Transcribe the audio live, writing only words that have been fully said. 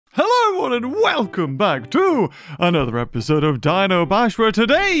everyone, and welcome back to another episode of Dino Bash, where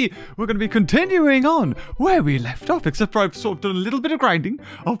today we're going to be continuing on where we left off, except for I've sort of done a little bit of grinding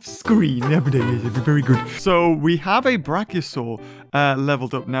off screen. Every day is very good. So we have a Brachiosaur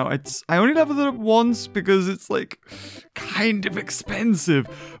leveled up now. I only leveled it up once because it's like kind of expensive,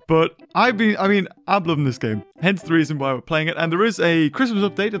 but I'm loving this game, hence the reason why we're playing it. And there is a Christmas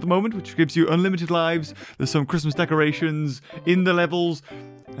update at the moment, which gives you unlimited lives. There's some Christmas decorations in the levels.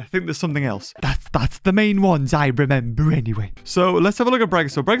 I think there's something else. That's the main ones I remember anyway. So let's have a look at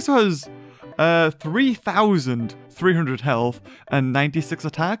Brachiosaur. Brachiosaur has 3,300 health and 96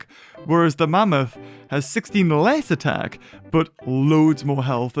 attack, whereas the Mammoth has 16 less attack, but loads more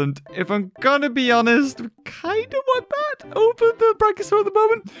health. And if I'm gonna be honest, we kind of want that over the Brachiosaur at the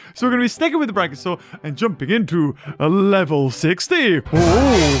moment. So we're gonna be sticking with the Brachiosaur and jumping into a level 60.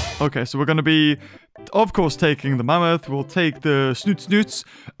 Oh, okay, so we're gonna be, of course, taking the Mammoth. We'll take the Snoots,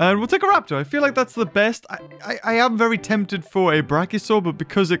 and we'll take a Raptor. I feel like that's the best. I am very tempted for a Brachiosaur, but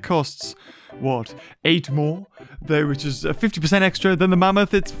because it costs, what, 8 more there, which is 50% extra than the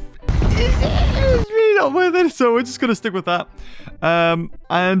Mammoth, it's really not worth it. So we're just gonna stick with that.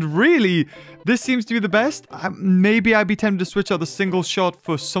 And really, this seems to be the best. Maybe I'd be tempted to switch out the single shot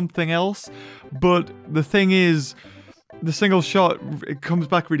for something else, but the thing is, the single shot, it comes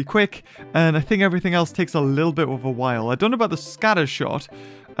back really quick, and I think everything else takes a little bit of a while. I don't know about the scatter shot.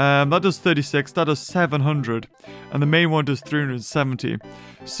 That does 36, that does 700, and the main one does 370.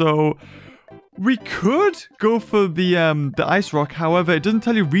 So we could go for the ice rock. However, it doesn't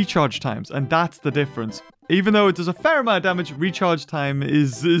tell you recharge times, and that's the difference. Even though it does a fair amount of damage, recharge time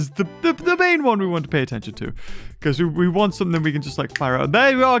is the main one we want to pay attention to. Because we want something we can just like fire out.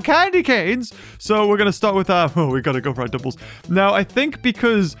 There we are, candy canes! So we're going to start with our... Oh, we got to go for our doubles. Now, I think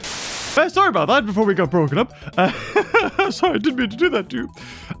because... sorry about that before we got broken up. Sorry, I didn't mean to do that to you.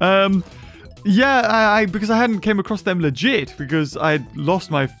 Yeah, because I hadn't came across them legit, because I'd lost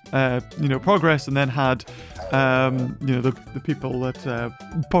my, progress, and then had, the people that,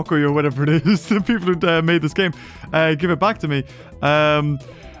 Pocoyo or whatever it is, the people who made this game, give it back to me.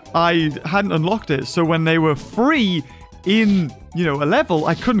 I hadn't unlocked it, so when they were free in, a level,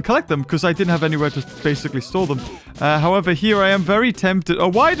 I couldn't collect them because I didn't have anywhere to basically store them. However, here I am very tempted. Oh,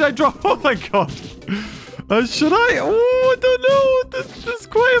 why did I drop? Oh my god. Should I? Oh, I don't know. There's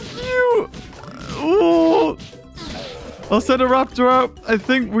quite a few. Oh, I'll send a Raptor out. I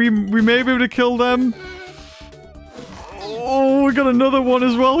think we may be able to kill them. Oh, we got another one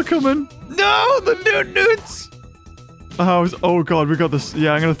as well coming. No, the newts. Oh god, we got this.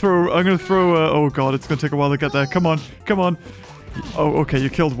 Yeah, I'm gonna throw. Oh god, it's gonna take a while to get there. Come on. Oh, okay, you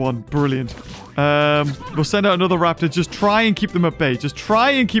killed one. Brilliant. We'll send out another Raptor. Just try and keep them at bay.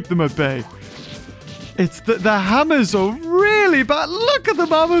 It's the hammers are really bad. Look at the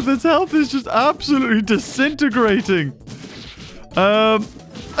Mammoth. Its health is just absolutely disintegrating. I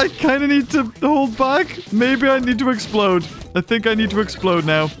kind of need to hold back. Maybe I need to explode. I think I need to explode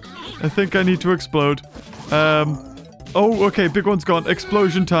now. Oh, okay. Big one's gone.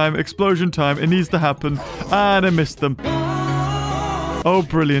 Explosion time. It needs to happen. And I missed them. Oh,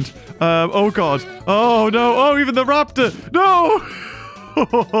 brilliant. Oh, God. Oh, no. Oh, even the Raptor. No.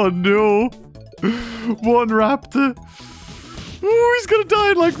 Oh, no. One Raptor. Oh, he's gonna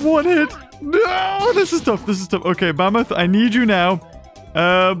die in like one hit. No, this is tough. Okay, Mammoth, I need you now.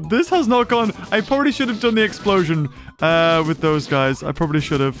 This has not gone. I probably should have done the explosion with those guys. I probably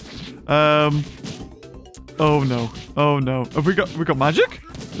should have. Oh no. Have we got magic?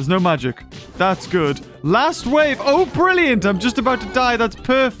 There's no magic. That's good. Last wave. Oh, brilliant. I'm just about to die. That's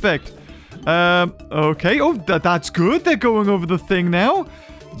perfect. Okay. Oh, that's good. They're going over the thing now.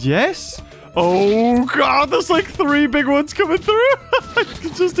 Yes. Oh god, there's like 3 big ones coming through. I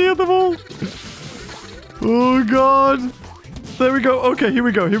can just hear them all. Oh god. There we go. Okay, here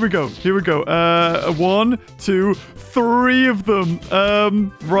we go. 1, 2, 3 of them.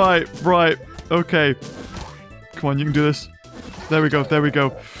 Right. Okay. Come on, you can do this. There we go.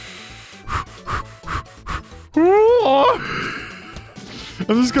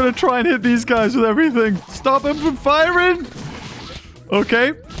 I'm just gonna try and hit these guys with everything. Stop them from firing.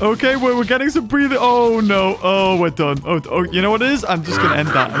 Okay, we're getting some breathing. Oh, no. Oh, we're done. Oh, you know what it is? I'm just going to end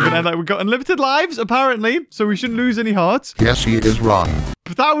that. We've got unlimited lives, apparently, so we shouldn't lose any hearts. Yes, he is wrong.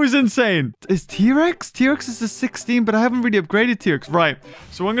 But that was insane. Is T-Rex? T-Rex is a 16, but I haven't really upgraded T-Rex. Right,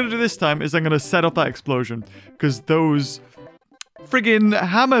 so what I'm going to do this time is I'm going to set up that explosion, because those friggin'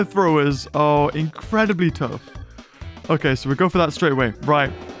 hammer throwers are incredibly tough. Okay, so we go for that straight away.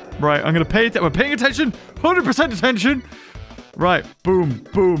 Right. I'm going to pay attention. We're paying attention. 100% attention. Right,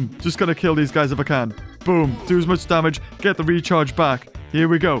 boom. Just gonna kill these guys if I can. Boom, do as much damage, get the recharge back. Here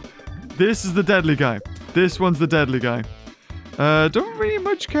we go. This is the deadly guy. This one's the deadly guy. Don't really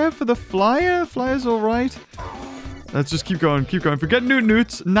much care for the flyer. Flyer's alright. Let's just keep going. Keep going. Forget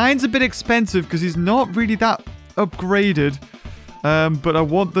Newts. 9's a bit expensive because he's not really that upgraded. But I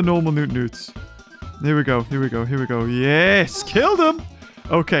want the normal Newts. Here we go. Here we go. Here we go. Yes! Killed him!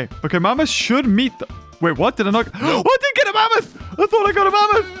 Okay. Okay, Mammoth should meet the... Wait, what? Did I not... Oh, I didn't get a Mammoth! I thought I got a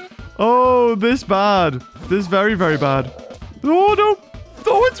Mammoth! Oh, this bad. This very, very bad. Oh, no.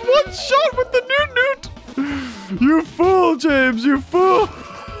 Oh, it's one shot with the Newt! You fool, James! You fool!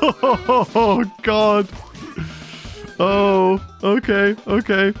 Oh, God. Oh, okay.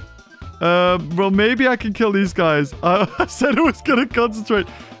 Okay. Well, maybe I can kill these guys. I said I was going to concentrate.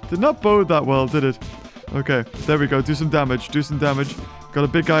 Did not bode that well, did it? Okay, there we go. Do some damage. Do some damage. Got a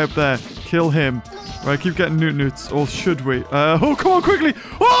big guy up there. Kill him. Right, keep getting Newts. Or should we? Oh, come on, quickly.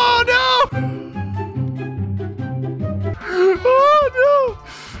 Oh, no! Oh,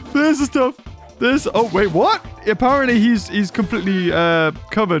 no! This is tough. This... Oh, wait, what? Apparently, he's completely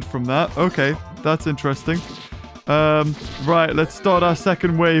covered from that. Okay, that's interesting. Right, let's start our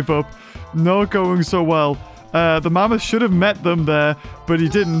second wave up. Not going so well. The Mammoth should have met them there, but he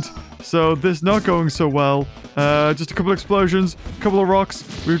didn't. So this not going so well. Just a couple explosions, a couple of rocks.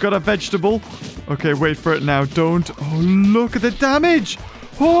 We've got a vegetable. Okay, wait for it now. Don't. Oh, look at the damage.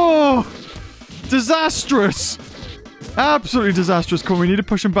 Oh, disastrous. Absolutely disastrous. Come on, we need to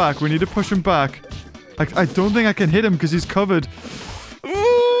push him back. We need to push him back. I don't think I can hit him because he's covered. Not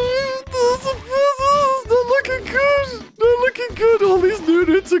looking good. Not looking good. All these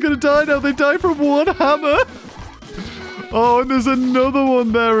Newts are going to die now. They die from one hammer. Oh, and there's another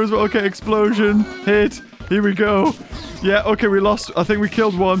one there as well. Okay, explosion. Hit. Here we go. Yeah, okay, we lost. I think we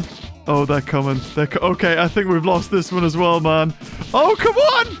killed one. Oh, they're coming. Okay, I think we've lost this one as well, man. Oh, come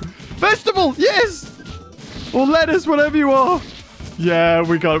on! Vegetable, yes! Or lettuce, whatever you are. Yeah,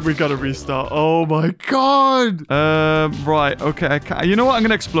 we got to restart. Oh, my God. Right, okay. You know what? I'm going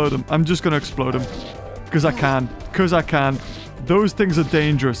to explode them. I'm just going to explode them. Because I can. Because I can. Those things are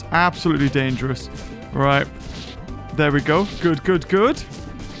dangerous. Absolutely dangerous. Right. There we go. Good, good, good.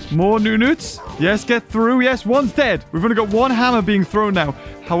 More Newts. Yes, get through. Yes, one's dead. We've only got one hammer being thrown now.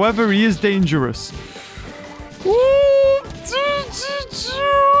 However, he is dangerous.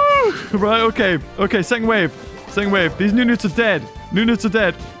 Right, okay. Okay, second wave. Second wave. These Newts are dead. Newts are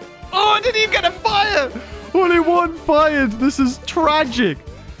dead. Oh, I didn't even get a fire. Only one fired. This is tragic.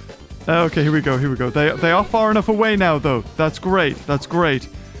 Okay, here we go. Here we go. They are far enough away now, though. That's great. That's great.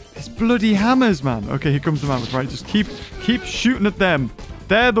 These bloody hammers, man. Okay, here comes the Mammoth, right? Just keep shooting at them.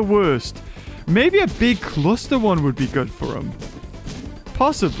 They're the worst. Maybe a big cluster one would be good for them.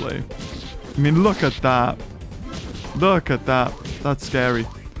 Possibly. I mean, look at that. Look at that. That's scary.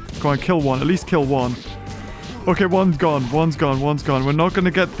 Go on, kill one. At least kill one. Okay, one's gone. One's gone. One's gone. We're not going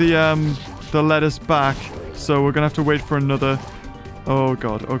to get the lettuce back, so we're going to have to wait for another. Oh,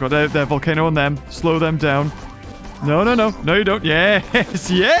 God. Oh, God. They're volcano on them. Slow them down. No, no, no. No, you don't. Yes.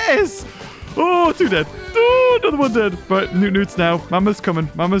 Yes. Oh, two dead. Oh, another one dead. Right, Newts now. Mammoth's coming.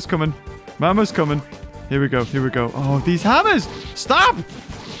 Mammoth's coming. Mammoth's coming. Here we go. Here we go. Oh, these hammers. Stop.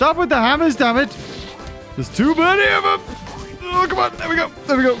 Stop with the hammers, damn it. There's too many of them. Oh, come on. There we go.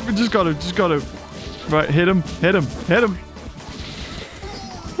 There we go. We just got to. Just got to. Right, hit him. Hit him. Hit him.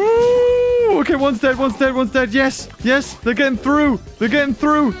 Ooh, okay, one's dead. One's dead. One's dead. Yes. Yes. They're getting through. They're getting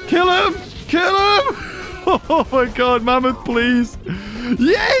through. Kill him. Kill him. Oh, my God. Mammoth, please.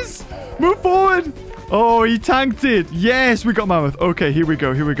 Yes. Move forward. Oh, he tanked it. Yes, we got Mammoth. Okay, here we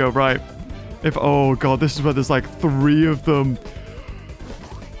go. Here we go. Right. Oh, God, this is where there's like 3 of them.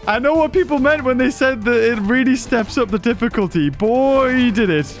 I know what people meant when they said that it really steps up the difficulty. Boy, he did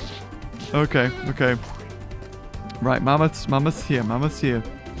it. Okay, okay. Right, Mammoth's here. Mammoth's here.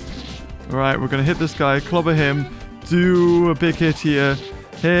 All right, we're going to hit this guy. Clobber him. Do a big hit here.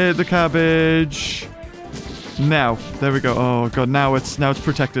 Hit the cabbage. Now. There we go. Oh, God, now it's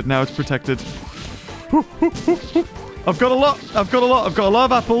protected. Now it's protected. I've got a lot. I've got a lot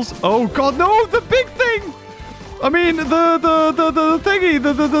of apples. Oh, God, no, the big thing. I mean, the thingy,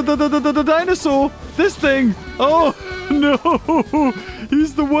 the dinosaur. This thing. Oh, no.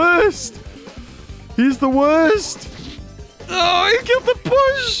 He's the worst. He's the worst. Oh, he killed the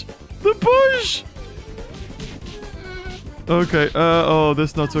bush. The bush. Okay. Oh,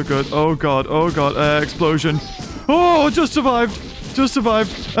 this is not so good. Oh, God. Oh, God. Explosion. Oh, just survived. Just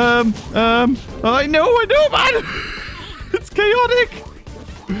survived. I know, man. It's chaotic.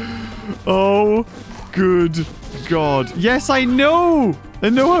 Oh, good God. Yes, I know. I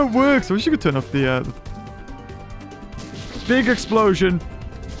know how it works. I wish you could turn off the big explosion.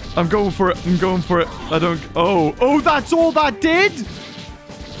 I'm going for it. I'm going for it. I don't... Oh, that's all that did?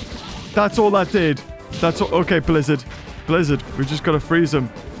 That's all that did. That's all. Okay, Blizzard. Blizzard, we just got to freeze them.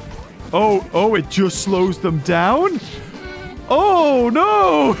 Oh, it just slows them down? Oh,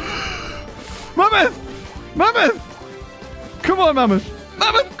 no! Mammoth! Mammoth! Come on, Mammoth!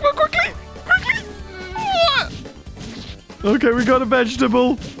 Mammoth, come on, quickly! Quickly! Okay, we got a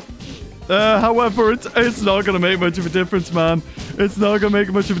vegetable. However, it's not going to make much of a difference, man. It's not going to make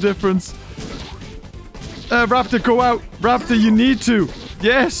much of a difference. Raptor, go out. Raptor, you need to.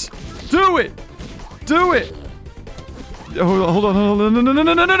 Yes. Do it. Do it. Hold on.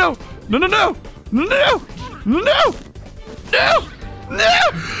 No.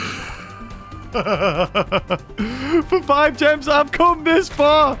 For 5 gems, I've come this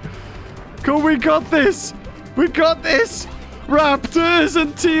far. Come, we got this. We got this. Raptors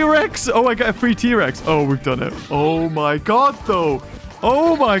and T-Rex. Oh, I get a free T-Rex. Oh, we've done it. Oh my god, though.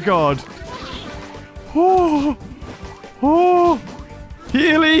 Oh my god. Oh.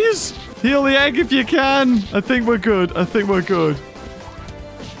 Healies. Heal the egg if you can. I think we're good.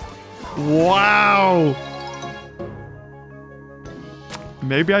 Wow.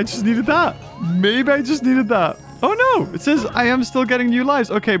 Maybe I just needed that. Oh no. It says I am still getting new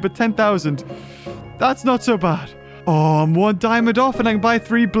lives. Okay, but 10,000. That's not so bad. Oh, I'm 1 diamond off and I can buy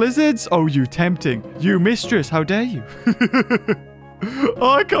 3 blizzards. Oh, you tempting. You mistress. How dare you?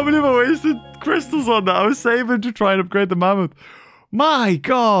 Oh, I can't believe I wasted crystals on that. I was saving to try and upgrade the mammoth. My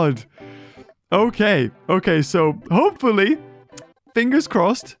god. Okay, so hopefully, fingers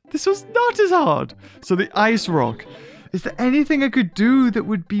crossed, this was not as hard. So the ice rock. Is there anything I could do that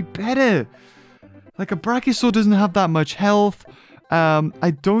would be better? Like a brachiosaur doesn't have that much health.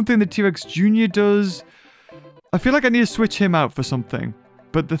 I don't think the T-Rex Jr. does. I feel like I need to switch him out for something.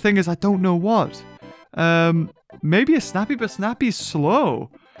 But the thing is, I don't know what. Maybe a Snappy, but Snappy's slow.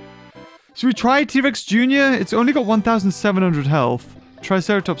 Should we try T-Rex Jr.? It's only got 1,700 health.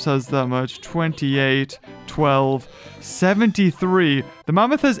 Triceratops has that much. 28, 12, 73. The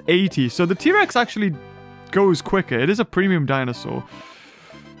Mammoth has 80. So the T-Rex actually goes quicker. It is a premium dinosaur.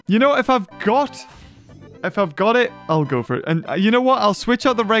 You know, if I've got it, I'll go for it. And you know what? I'll switch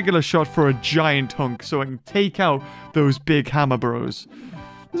out the regular shot for a giant hunk so I can take out those big hammer bros.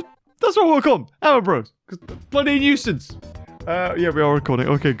 That's what we'll call them. Hammer bros. Bloody nuisance. Yeah, we are recording.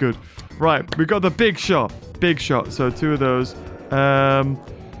 Okay, good. Right, we got the big shot. Big shot. So 2 of those.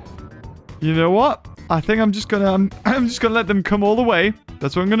 You know what? I think I'm just gonna let them come all the way.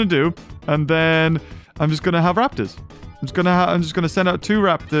 That's what I'm gonna do. And then I'm just gonna have raptors. I'm just gonna send out 2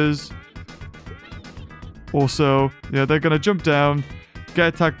 raptors. Also, yeah, they're gonna jump down,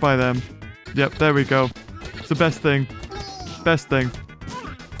 get attacked by them. Yep, there we go. It's the best thing. Best thing.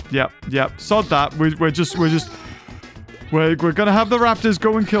 Yep. Sod that. We're gonna have the raptors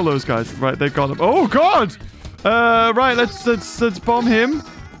go and kill those guys. Right, they got them. Oh god! Right, let's bomb him.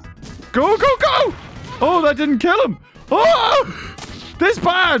 Go! Oh, that didn't kill him. Oh! This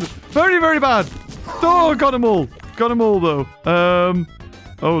bad! Very, very bad. Oh, got them all. Got them all though.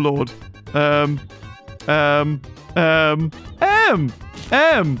 Oh lord. Yeah.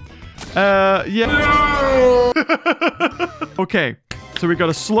 Okay, so we got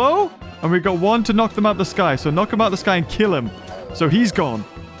a slow, and we got 1 to knock them out the sky. So knock him out the sky and kill him. So he's gone.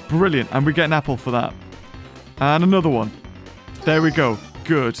 Brilliant, and we get an apple for that. And another one. There we go.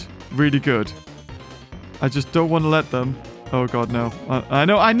 Good. Really good. I just don't want to let them. Oh god, no. I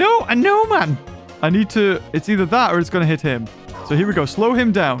know, man. I need to... It's either that or it's going to hit him. So here we go. Slow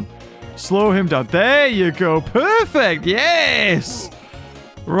him down. Slow him down. There you go. Perfect. Yes.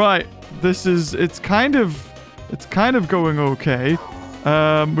 Right. This is... It's kind of going okay.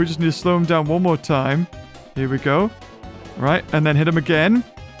 We just need to slow him down 1 more time. Here we go. Right. And then hit him again.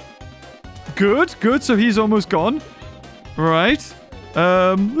 Good. So he's almost gone. Right.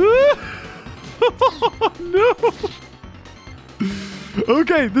 No.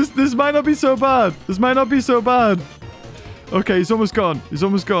 Okay. This might not be so bad. Okay, he's almost gone.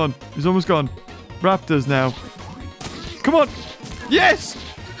 Raptors now. Come on. Yes.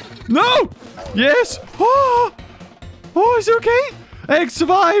 No. Yes. Oh, is he okay? Egg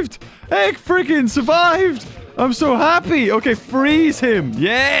survived. Egg freaking survived. I'm so happy. Okay, freeze him.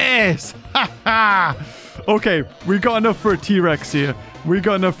 Yes. Okay, we got enough for a T-Rex here.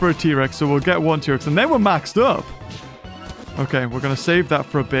 So we'll get 1 T-Rex. And then we're maxed up. Okay, we're going to save that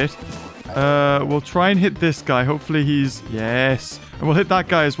for a bit. We'll try and hit this guy. Hopefully he's... Yes. And we'll hit that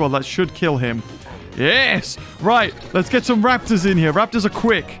guy as well. That should kill him. Yes. Right. Let's get some raptors in here. Raptors are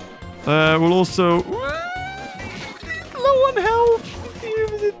quick. We'll also... Low on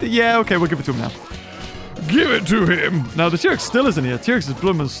health. Yeah, okay. We'll give it to him now. Give it to him. Now, the T-Rex still isn't here. T-Rex is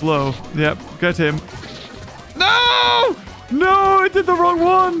blooming slow. Yep. Get him. No! No! I did the wrong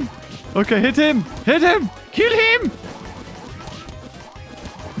one. Okay, hit him. Hit him. Kill him.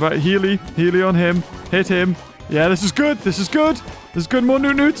 Right, Healy on him. Hit him. Yeah, this is good. This is good. This is good. More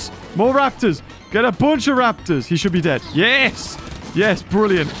newts. More raptors. Get a bunch of raptors. He should be dead. Yes. Yes,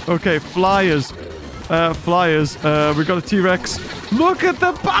 brilliant. Okay, flyers. Flyers. We got a T-Rex. Look at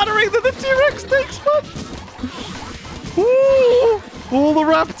the battering that the T-Rex takes from. Ooh, all the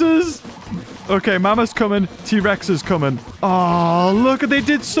raptors. Okay, Mammoth's coming. T-Rex is coming. Oh, look. They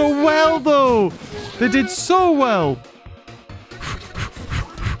did so well, though. They did so well.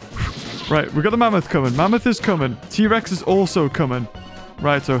 Right, we got the Mammoth coming. Mammoth is coming. T-Rex is also coming.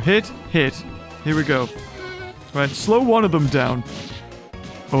 Right, so hit. Here we go. Right, slow one of them down.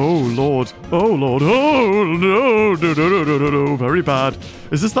 Oh, Lord. Oh, Lord. Oh, no. Very bad.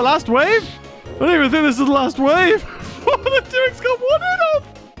 Is this the last wave? I don't even think this is the last wave. Oh, the T-Rex got one hit off.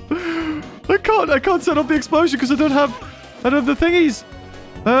 I can't set off the explosion because I don't have the thingies.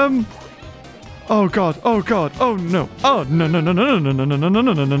 Oh, God. Oh, God. Oh, no. Oh, no.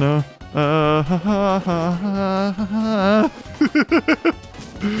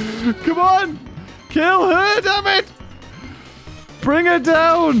 Come on! Kill her, damn it! Bring her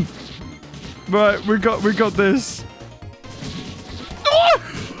down! Right, we got this. Oh!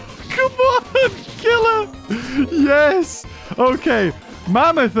 Come on! Kill her! Yes! Okay,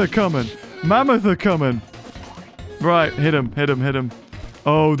 Mammoth are coming. Right, hit him.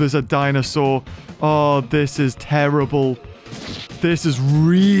 Oh, there's a dinosaur. Oh, this is terrible. This is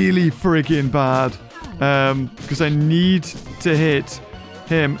really friggin' bad. Because I need to hit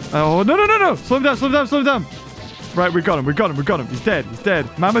him. Oh, no. Slow him down. Right, we got him. He's dead.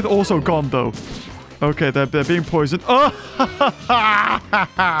 Mammoth also gone, though. Okay, they're being poisoned. Oh!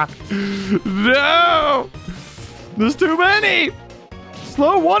 No! There's too many!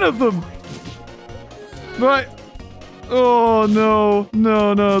 Slow one of them. Right. Oh, no.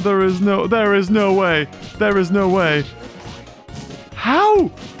 There is no way.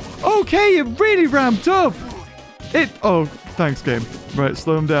 How? Okay, it really ramped up. Oh, thanks, game. Right,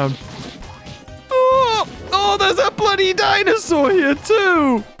 slow him down. Oh, there's a bloody dinosaur here,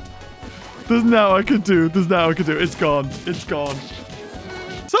 too. There's now I can do. It's gone.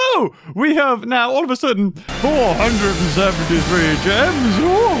 So, we have now, all of a sudden, 473 gems.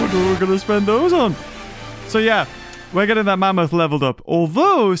 Oh, what are we going to spend those on? So, yeah. We're getting that Mammoth leveled up.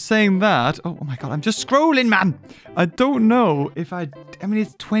 Although, saying that... Oh my god, I'm just scrolling, man! I don't know if I mean,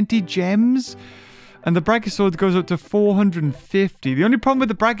 it's 20 gems. And the Brachiosaur goes up to 450. The only problem with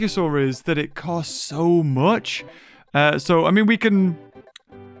the Brachiosaur is that it costs so much. So, I mean, we can...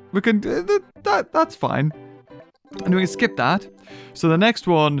 That's fine. And we can skip that. So, the next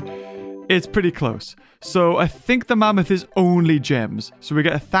one... It's pretty close. So, I think the Mammoth is only gems. So, we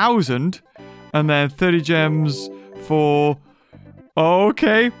get 1,000. And then 30 gems... for...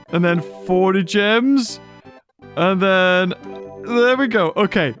 Okay. And then 40 gems. And then... There we go.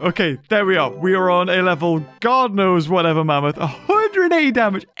 Okay. There we are. We are on a level, God knows whatever Mammoth. 180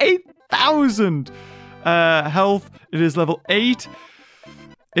 damage. 8,000 health. It is level 8.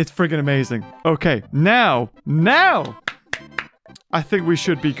 It's friggin' amazing. Okay. Now. I think we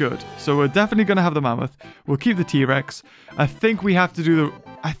should be good. So we're definitely going to have the Mammoth. We'll keep the T-Rex. I think we have to do the...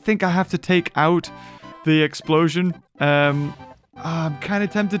 I think I have to take out... the explosion. I'm kind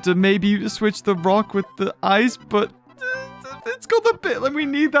of tempted to maybe switch the rock with the ice, but it's got the bit. Like, we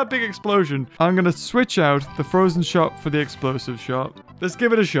need that big explosion. I'm going to switch out the frozen shot for the explosive shot. Let's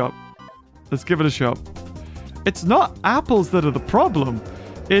give it a shot. It's not apples that are the problem.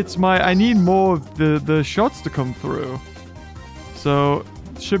 It's I need more of the shots to come through. So,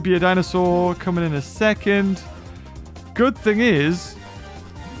 should be a dinosaur coming in a second. Good thing is...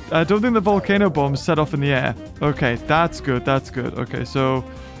 I don't think the volcano bombs set off in the air. Okay, that's good. Okay, so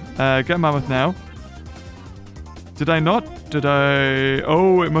get Mammoth now. Did I not? Did I?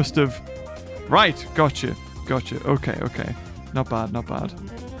 Oh, it must have. Right, gotcha. Okay. Not bad.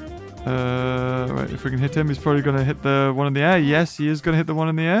 Right, if we can hit him, he's probably going to hit the one in the air. Yes, he is going to hit the one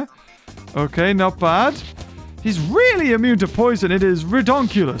in the air. Okay, not bad. He's really immune to poison. It is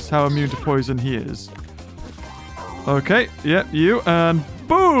redonkulous how immune to poison he is. Okay, yep, you, and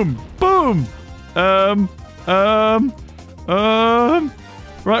boom!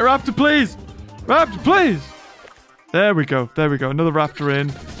 Right, Raptor, please! There we go. Another Raptor in.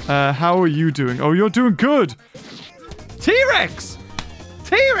 How are you doing? Oh, you're doing good! T-Rex!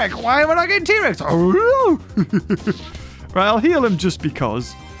 Why am I not getting T-Rex? Oh, right, I'll heal him just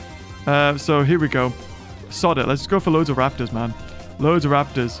because. So, here we go. Sod it. Let's just go for loads of Raptors, man. Loads of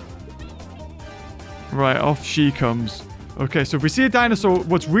Raptors. Right, off she comes. Okay, so if we see a dinosaur,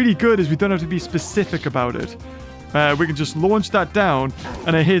 what's really good is we don't have to be specific about it. We can just launch that down,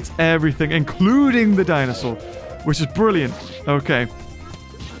 and it hits everything, including the dinosaur, which is brilliant. Okay.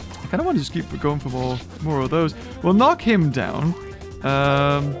 I kind of want to just keep going for more of those. We'll knock him down.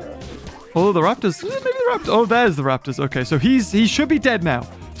 Although the raptors... Maybe the raptors... Oh, there's the raptors. Okay, so he should be dead now.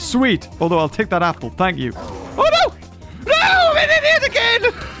 Sweet. Although I'll take that apple. Thank you. Oh, no! No! It hit again!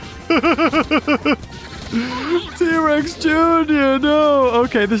 T-Rex Jr. No!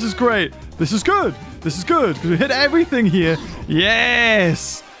 Okay, this is great. This is good. This is good. We hit everything here.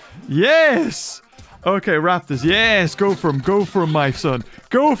 Yes! Yes! Okay, raptors. Yes! Go for him. Go for him, my son.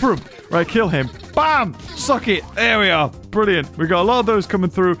 Go for him. Right, kill him. Bam! Suck it. There we are. Brilliant. We got a lot of those coming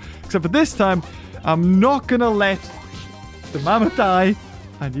through. Except for this time, I'm not going to let the mammoth die.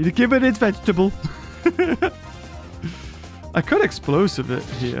 I need to give it its vegetable. I could explosive it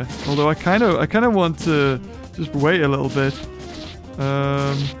here. Although I kind of want to just wait a little bit.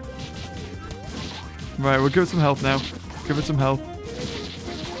 Right, we'll give it some health now. Give it some health.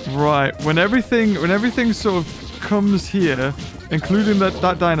 Right, when everything sort of comes here, including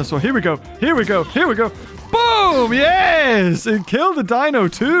that dinosaur. Here we go. Here we go. Here we go. Boom! Yes! It killed the dino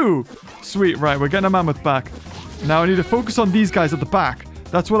too. Sweet. Right, we're getting a mammoth back. Now I need to focus on these guys at the back.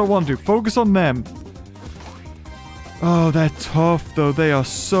 That's what I want to do. Focus on them. Oh, they're tough though. They are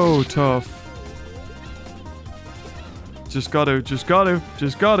so tough. Just got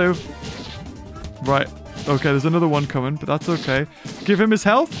to. Right. Okay, there's another one coming, but that's okay. Give him his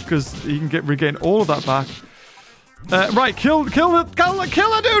health, because he can regain all of that back. Right, kill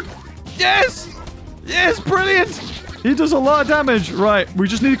the dude! Yes! Yes, brilliant! He does a lot of damage. Right, we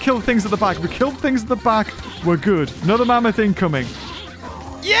just need to kill things at the back. If we kill things at the back, we're good. Another mammoth incoming.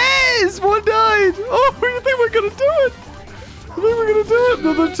 Yes! One died! Oh, you think we're gonna do it? I think we're gonna do it.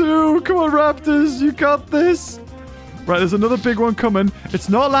 Another two. Come on, raptors. You got this. Right, there's another big one coming. It's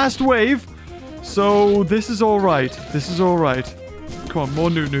not last wave. So, this is alright. This is alright. Come on,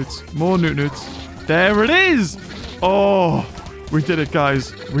 more newt-newts. More newt-newts. There it is! Oh, we did it,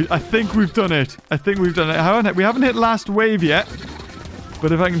 guys. I think we've done it. I think we've done it. We haven't hit last wave yet.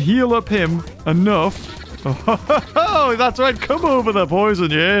 But if I can heal up him enough... Oh, that's right. Come over the poison,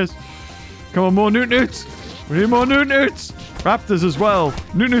 yes. Come on, more newt-newts. We need more newt-newts. Raptors as well.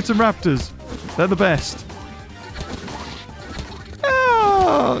 Newt-newts and raptors. They're the best.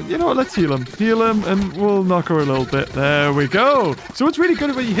 Oh, you know what? Let's heal him. Heal him, and we'll knock her a little bit. There we go. So it's really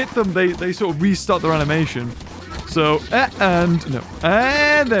good when you hit them, they sort of restart their animation. So, and no.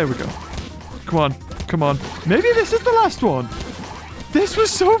 And there we go. Come on. Come on. Maybe this is the last one. This was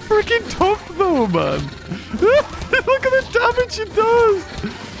so freaking tough, though, man. Look at the damage it does.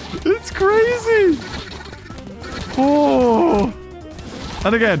 It's crazy. Oh.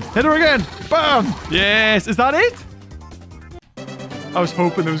 And again. Hit her again. Bam. Yes. Is that it? I was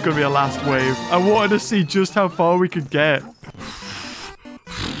hoping there was going to be a last wave. I wanted to see just how far we could get.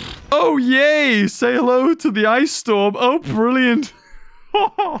 Oh, yay. Say hello to the ice storm. Oh, brilliant.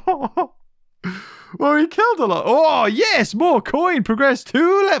 Well, we killed a lot. Oh, yes. More coin. Progress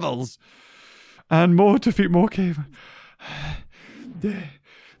 2 levels. And more defeat more cave.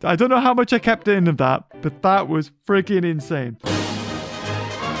 I don't know how much I kept in of that, but that was freaking insane.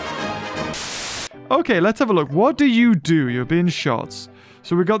 Okay, let's have a look. What do? You're being shots.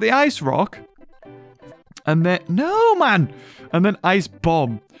 So we got the ice rock. And then... No, man! And then ice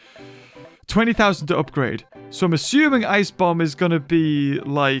bomb. 20,000 to upgrade. So I'm assuming ice bomb is going to be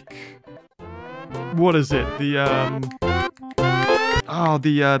like... What is it? The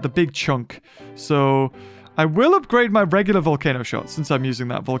big chunk. So I will upgrade my regular volcano shot since I'm using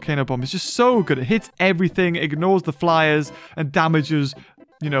that volcano bomb. It's just so good. It hits everything, ignores the flyers, and damages,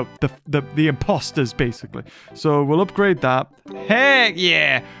 you know, the imposters, basically. So we'll upgrade that. Heck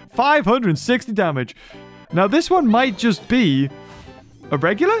yeah! 560 damage. Now this one might just be a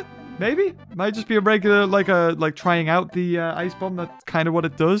regular? Maybe? Might just be a regular, like trying out the ice bomb. That's kind of what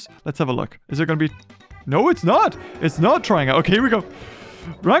it does. Let's have a look. Is it going to be... No, it's not. It's not trying out. Okay, here we go.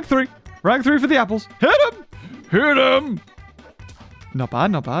 Rank 3. Rank 3 for the apples. Hit him! Hit him! Not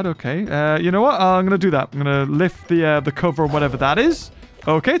bad, not bad. Okay. You know what? I'm going to do that. I'm going to lift the cover or whatever that is.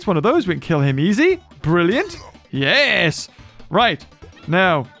 Okay, it's one of those. We can kill him easy. Brilliant. Yes! Right.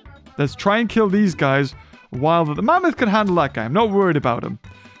 Now, let's try and kill these guys while the mammoth can handle that guy. I'm not worried about him.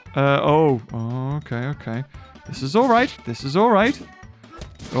 Okay. This is alright. This is alright.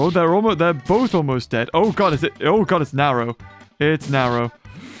 Oh, they're both almost dead. Oh god, it's narrow. It's narrow.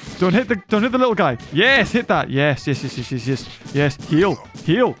 Don't hit the little guy. Yes, hit that. Yes. Yes,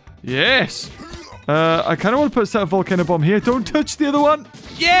 heal. Yes. I kind of want to put a set of volcano bomb here. Don't touch the other one.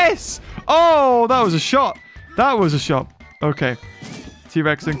 Yes. Oh, that was a shot. That was a shot. Okay.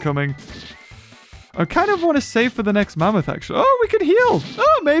 T-Rex incoming. I kind of want to save for the next mammoth, actually. Oh, we can heal.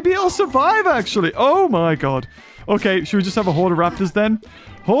 Oh, maybe it'll survive, actually. Oh, my God. Okay, should we just have a horde of raptors then?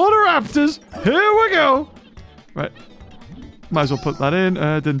 Horde of raptors. Here we go. Right. Might as well put that in.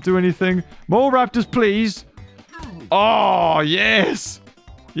 Didn't do anything. More raptors, please. Oh, yes.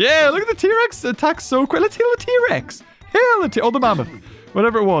 Yeah, look at the T-Rex attack so quick. Let's heal the T-Rex. Heal the the mammoth.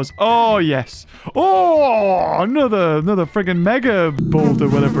 Whatever it was. Oh, yes. Oh, another friggin' mega boulder,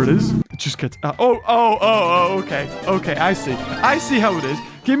 whatever it is. It just gets... okay. Okay, I see. I see how it is.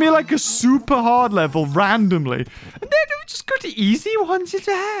 Give me like a super hard level randomly. And then we just go to easy ones.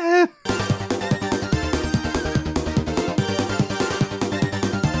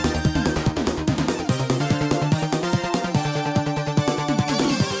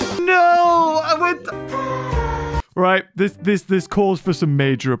 No! I went... Right, this calls for some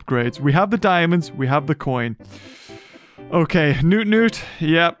major upgrades. We have the diamonds, we have the coin. Okay, Newt.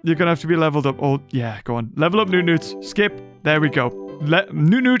 Yeah, you're gonna have to be leveled up. Oh, yeah, go on. Level up Newt. Skip. There we go.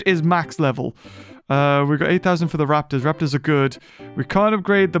 Newt is max level. We got 8,000 for the raptors. Raptors are good. We can't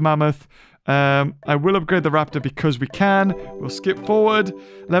upgrade the mammoth. I will upgrade the raptor because we can. We'll skip forward.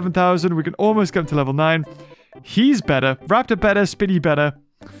 11,000. We can almost get him to level 9. He's better. Raptor better. Spinny better.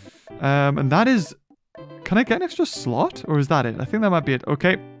 And that is... Can I get an extra slot? Or is that it? I think that might be it.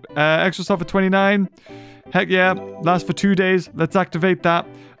 Okay. Extra slot for 29. Heck yeah. Lasts for 2 days. Let's activate that.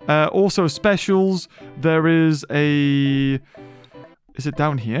 Also, specials. There is a... Is it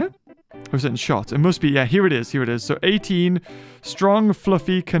down here? Or is it in shots? It must be. Yeah, here it is. Here it is. So 18. Strong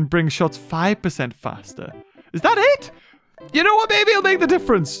Fluffy can bring shots 5% faster. Is that it? You know what? Maybe it'll make the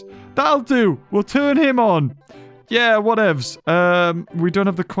difference. That'll do. We'll turn him on. Yeah, whatevs. We don't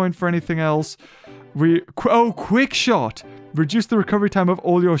have the coin for anything else. Quick shot. Reduce the recovery time of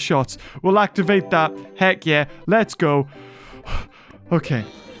all your shots. We'll activate that. Heck yeah. Let's go. Okay.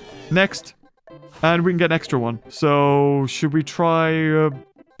 Next. And we can get an extra one. So, should we try a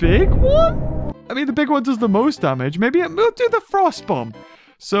big one? I mean, the big one does the most damage. Maybe we'll do the Frost Bomb.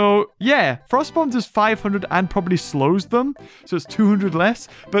 So, yeah. Frost Bomb does 500 and probably slows them. So, it's 200 less.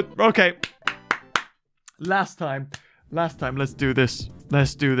 But, okay. Last time. Let's do this.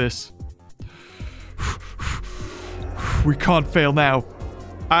 Let's do this. We can't fail now.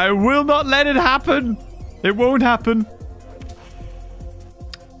 I will not let it happen. It won't happen.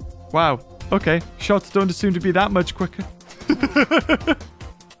 Wow. Okay. Shots don't seem to be that much quicker. I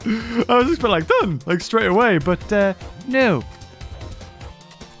was just like, done. Like, straight away. But, no.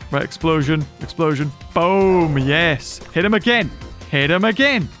 Right. Explosion. Explosion. Boom. Yes. Hit him again. Hit him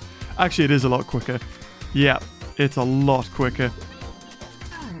again. Actually, it is a lot quicker. Yeah. It's a lot quicker.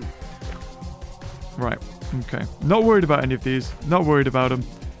 Right. Okay. Not worried about any of these. Not worried about him.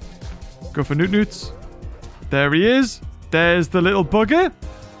 Go for Newts. There he is. There's the little bugger.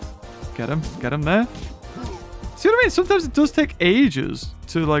 Get him. Get him there. See what I mean? Sometimes it does take ages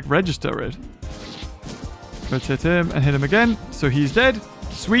to, like, register it. Let's hit him and hit him again. So he's dead.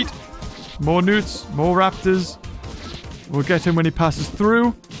 Sweet. More Newts. More raptors. We'll get him when he passes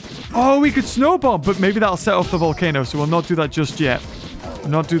through. Oh, we could snowball, but maybe that'll set off the volcano, so we'll not do that just yet.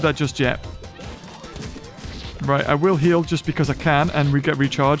 Not do that just yet. Right, I will heal just because I can, and we get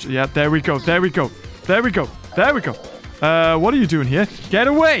recharged. Yeah, there we go, there we go, there we go, there we go. What are you doing here? Get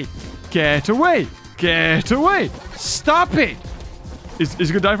away! Get away! Get away! Stop it! Is he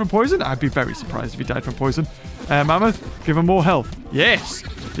gonna die from poison? I'd be very surprised if he died from poison. Mammoth, give him more health. Yes!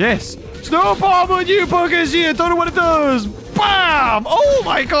 Yes! Snowball on you buggers here! Don't know what it does! Bam! Oh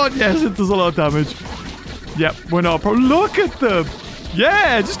my god, yes, it does a lot of damage. Yep, we're not pro. Look at them!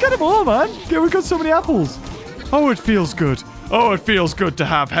 Yeah, just get them all, man. Yeah, we've got so many apples. Oh, it feels good. Oh, it feels good to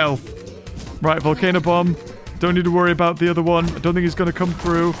have health. Right, Volcano Bomb. Don't need to worry about the other one. I don't think he's going to come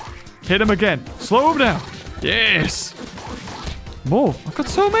through. Hit him again. Slow him down. Yes. More. I've got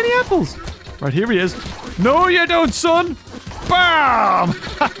so many apples. Right, here he is. No, you don't, son. Bam!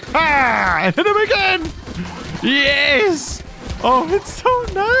 Ha ha! Hit him again. Yes. Oh, it's so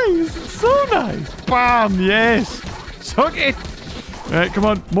nice. It's so nice. Bam! Yes. Suck it. All right, come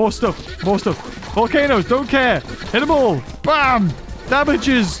on. More stuff. More stuff. Volcanoes, don't care. Hit them all. Bam!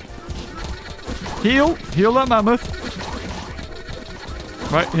 Damages. Heal. Heal that mammoth.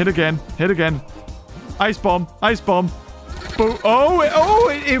 Right, hit again. Hit again. Ice bomb. Ice bomb. Boom. Oh,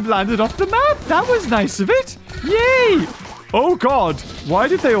 it landed off the map. That was nice of it. Yay! Oh, God. Why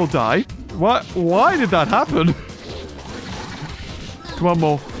did they all die? What? Why did that happen? Come on,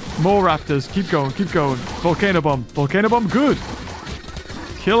 more. More raptors. Keep going. Keep going. Volcano bomb. Volcano bomb. Good.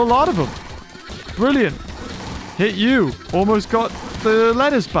 Kill a lot of them. Brilliant. Hit you. Almost got the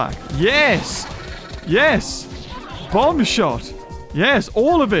lettuce back. Yes. Yes. Bomb shot. Yes,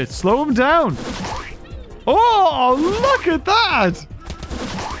 all of it. Slow him down. Oh, look at that.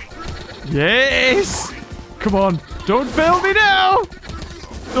 Yes. Come on. Don't fail me now.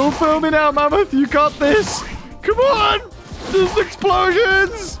 Don't fail me now, Mammoth. You got this. Come on. There's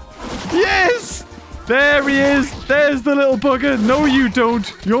explosions. Yes. There he is. There's the little bugger. No, you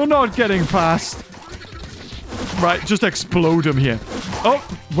don't. You're not getting past. Right, just explode him here. Oh,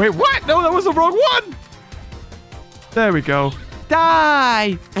 wait, what? No, that was the wrong one. There we go.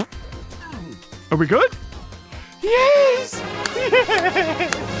 Die. Are we good? Yes.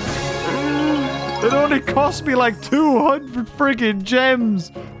 It only cost me like 200 friggin'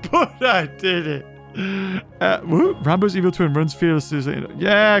 gems, but I did it. Rambo's evil twin runs fearlessly.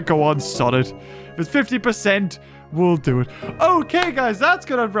 Yeah, go on, sod it. If it's 50%, we'll do it. Okay, guys, that's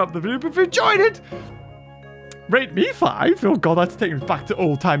gonna wrap the video. But if you enjoyed it, rate me 5. Oh god, that's taking us back to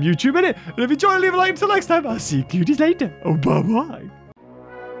old time YouTube, innit? And if you enjoyed, leave a like. Until next time, I'll see you cuties later. Oh, bye-bye.